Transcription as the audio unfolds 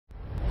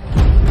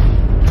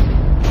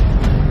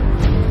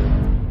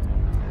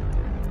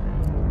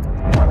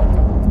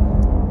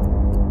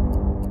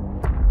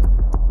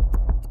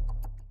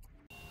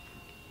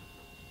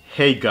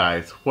Hey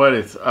guys, what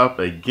is up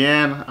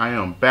again? I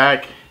am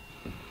back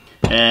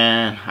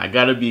and I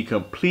gotta be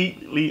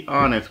completely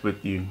honest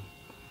with you.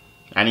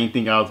 I didn't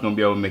think I was gonna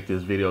be able to make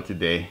this video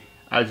today.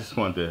 I just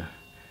wanted to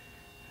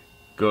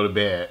go to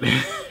bed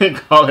and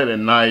call it a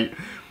night.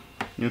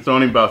 It's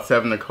only about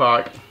 7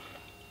 o'clock.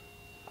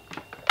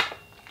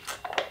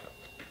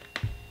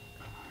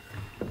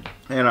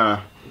 And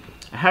I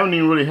haven't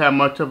even really had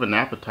much of an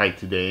appetite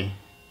today.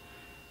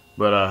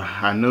 But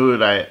I knew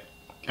that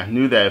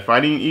if I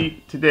didn't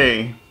eat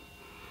today,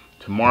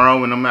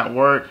 tomorrow when I'm at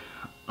work,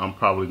 I'm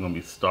probably gonna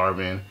be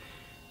starving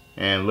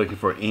and looking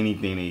for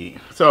anything to eat.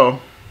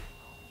 So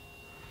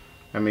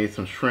I made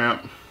some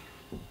shrimp,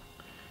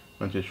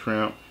 bunch of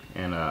shrimp,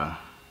 and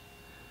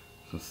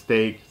some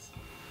steaks.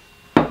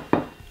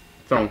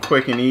 Something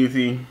quick and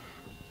easy.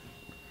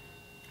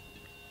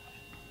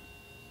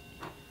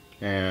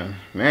 And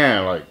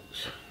man, like,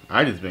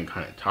 I just been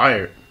kind of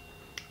tired.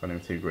 My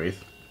name is Grace.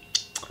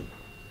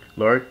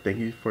 Lord, thank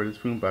you for this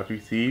food I'm about to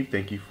receive.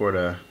 Thank you for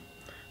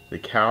the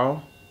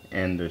cow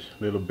and the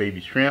little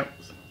baby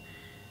shrimps.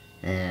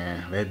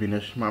 And let it be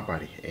nourishing my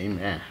body.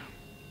 Amen.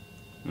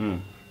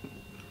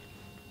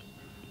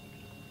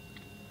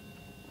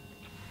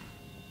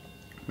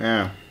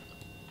 Man.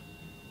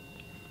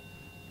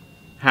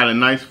 Had a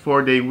nice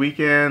 4-day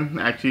weekend.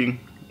 Actually,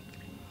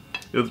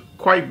 it was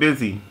quite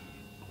busy.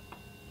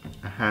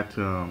 I had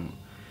to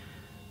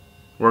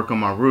work on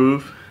my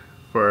roof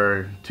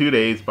for 2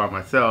 days by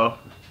myself.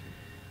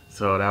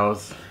 So that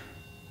was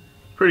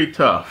pretty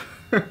tough.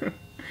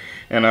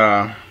 And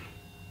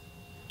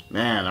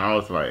man, I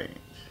was like,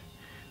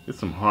 it's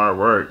some hard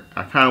work.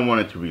 I kind of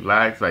wanted to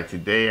relax. Like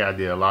today I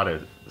did a lot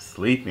of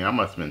sleeping. I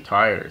must have been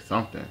tired or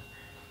something.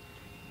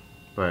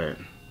 But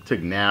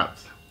took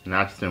naps and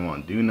I just didn't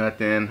want to do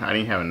nothing. I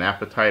didn't have an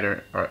appetite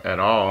at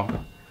all.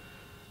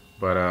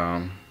 But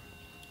I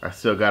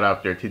still got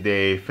out there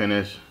today,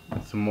 finished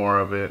some more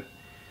of it.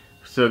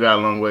 Still got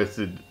a long ways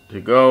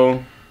to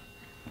go.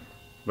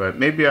 But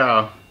maybe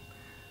I'll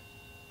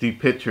do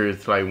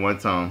pictures like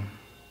once I'm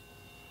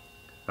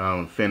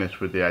finished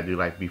with it. I do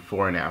like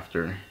before and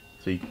after,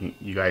 so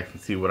you guys can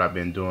see what I've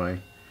been doing.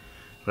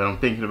 But I'm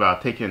thinking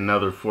about taking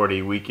another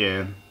 4-day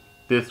weekend,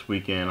 this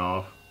weekend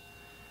off,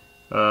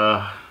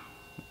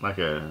 like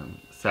a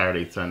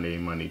Saturday, Sunday,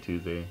 Monday,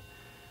 Tuesday.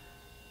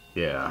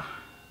 Yeah.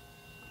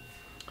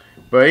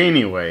 But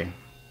anyway,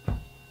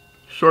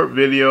 short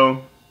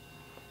video.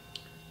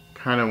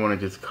 Kind of want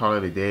to just call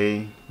it a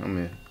day. I'm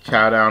gonna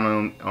chow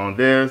down on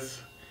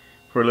this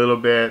for a little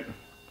bit.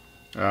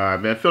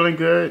 I've been feeling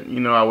good.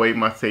 You know, I weighed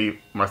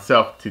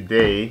myself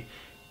today,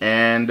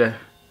 and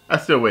I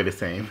still weigh the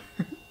same,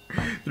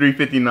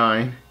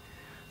 359.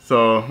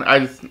 So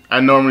I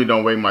normally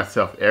don't weigh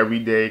myself every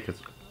day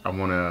because I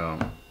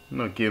want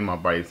to give my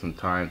body some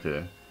time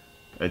to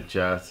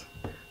adjust.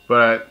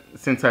 But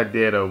since I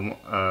did only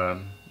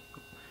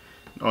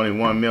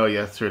one meal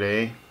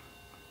yesterday,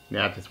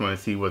 yeah, I just want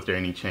to see was there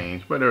any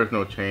change, but there was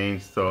no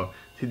change. So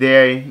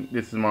today,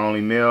 this is my only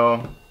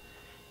meal,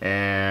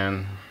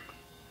 and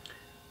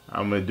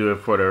I'm gonna do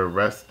it for the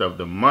rest of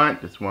the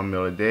month. It's 1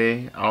 meal a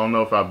day. I don't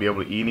know if I'll be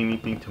able to eat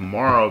anything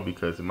tomorrow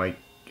because it might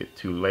get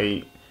too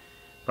late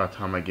by the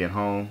time I get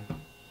home.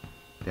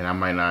 Then I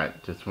might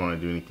not just want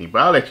to do anything,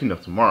 but I'll let you know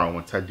tomorrow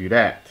once I do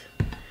that.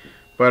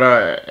 But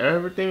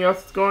everything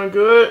else is going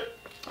good.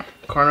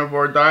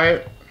 Carnivore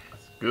diet,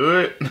 it's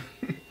good.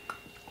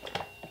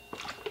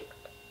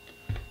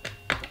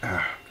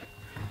 I'm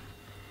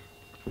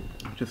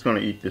just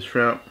gonna eat the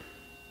shrimp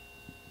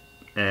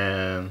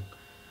and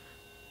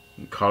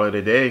call it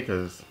a day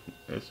because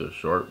it's a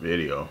short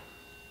video.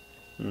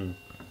 Well,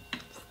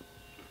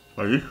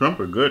 these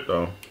shrimp are good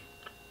though.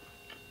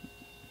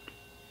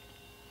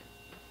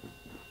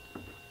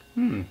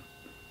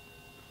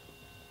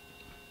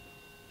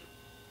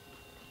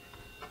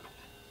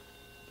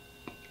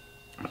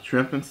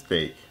 Shrimp and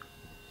steak.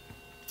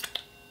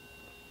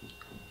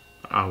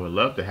 I would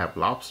love to have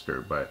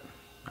lobster, but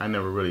I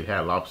never really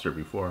had lobster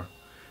before,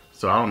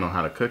 so I don't know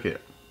how to cook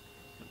it.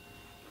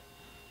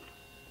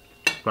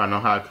 But I know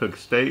how to cook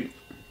steak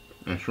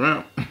and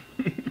shrimp.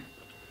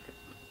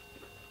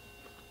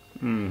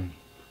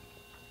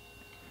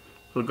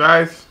 So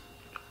guys,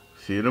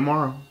 see you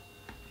tomorrow.